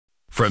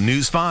From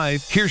News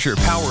 5, here's your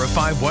Power of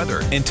 5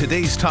 weather and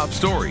today's top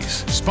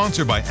stories.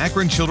 Sponsored by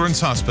Akron Children's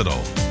Hospital.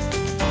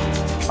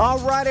 All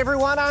right,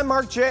 everyone, I'm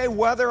Mark J.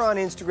 Weather on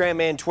Instagram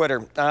and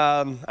Twitter.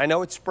 I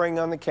know it's spring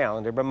on the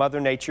calendar, but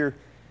Mother Nature,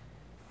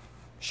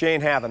 she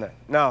ain't having it.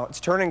 No, it's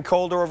turning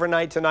colder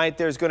overnight tonight.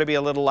 There's going to be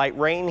a little light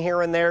rain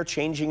here and there,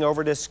 changing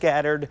over to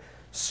scattered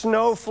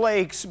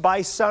snowflakes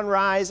by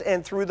sunrise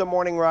and through the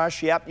morning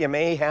rush. Yep, you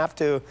may have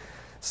to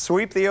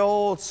sweep the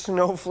old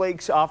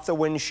snowflakes off the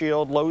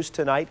windshield. Lows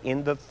tonight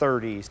in the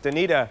 30s.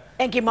 Danita.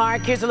 Thank you,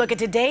 Mark. Here's a look at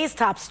today's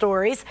top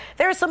stories.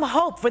 There is some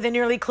hope for the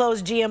nearly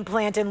closed GM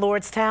plant in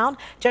Lordstown.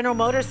 General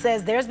Motors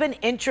says there's been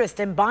interest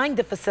in buying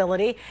the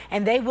facility,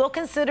 and they will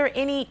consider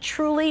any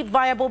truly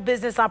viable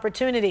business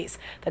opportunities.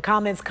 The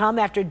comments come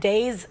after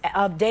days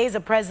of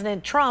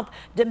President Trump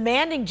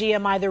demanding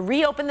GM either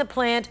reopen the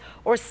plant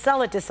or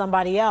sell it to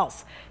somebody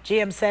else.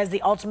 GM says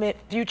the ultimate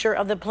future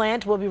of the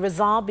plant will be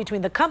resolved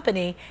between the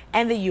company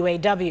and the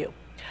UAW.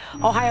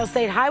 Ohio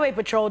State Highway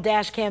Patrol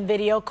dash cam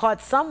video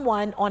caught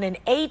someone on an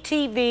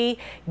ATV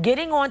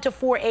getting onto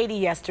 480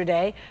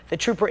 yesterday. The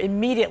trooper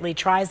immediately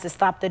tries to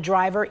stop the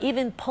driver,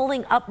 even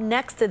pulling up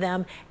next to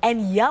them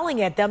and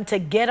yelling at them to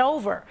get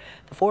over.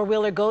 The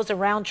four-wheeler goes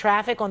around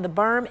traffic on the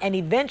berm and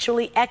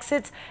eventually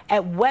exits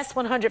at West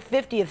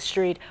 150th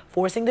Street,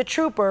 forcing the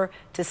trooper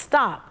to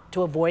stop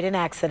to avoid an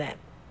accident.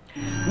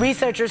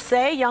 Researchers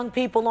say young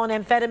people on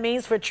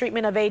amphetamines for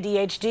treatment of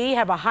ADHD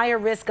have a higher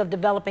risk of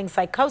developing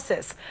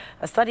psychosis.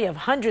 A study of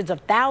hundreds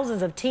of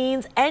thousands of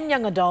teens and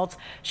young adults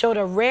showed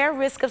a rare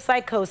risk of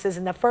psychosis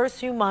in the first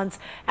few months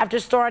after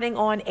starting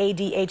on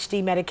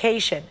ADHD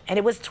medication. And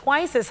it was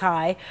twice as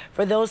high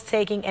for those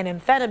taking an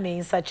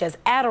amphetamine such as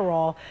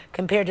Adderall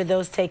compared to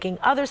those taking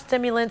other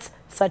stimulants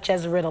such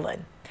as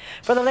Ritalin.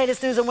 For the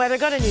latest news and weather,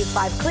 go to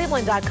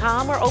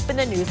news5cleveland.com or open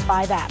the News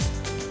 5 app.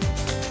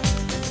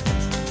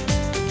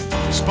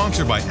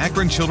 Sponsored by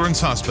Akron Children's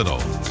Hospital.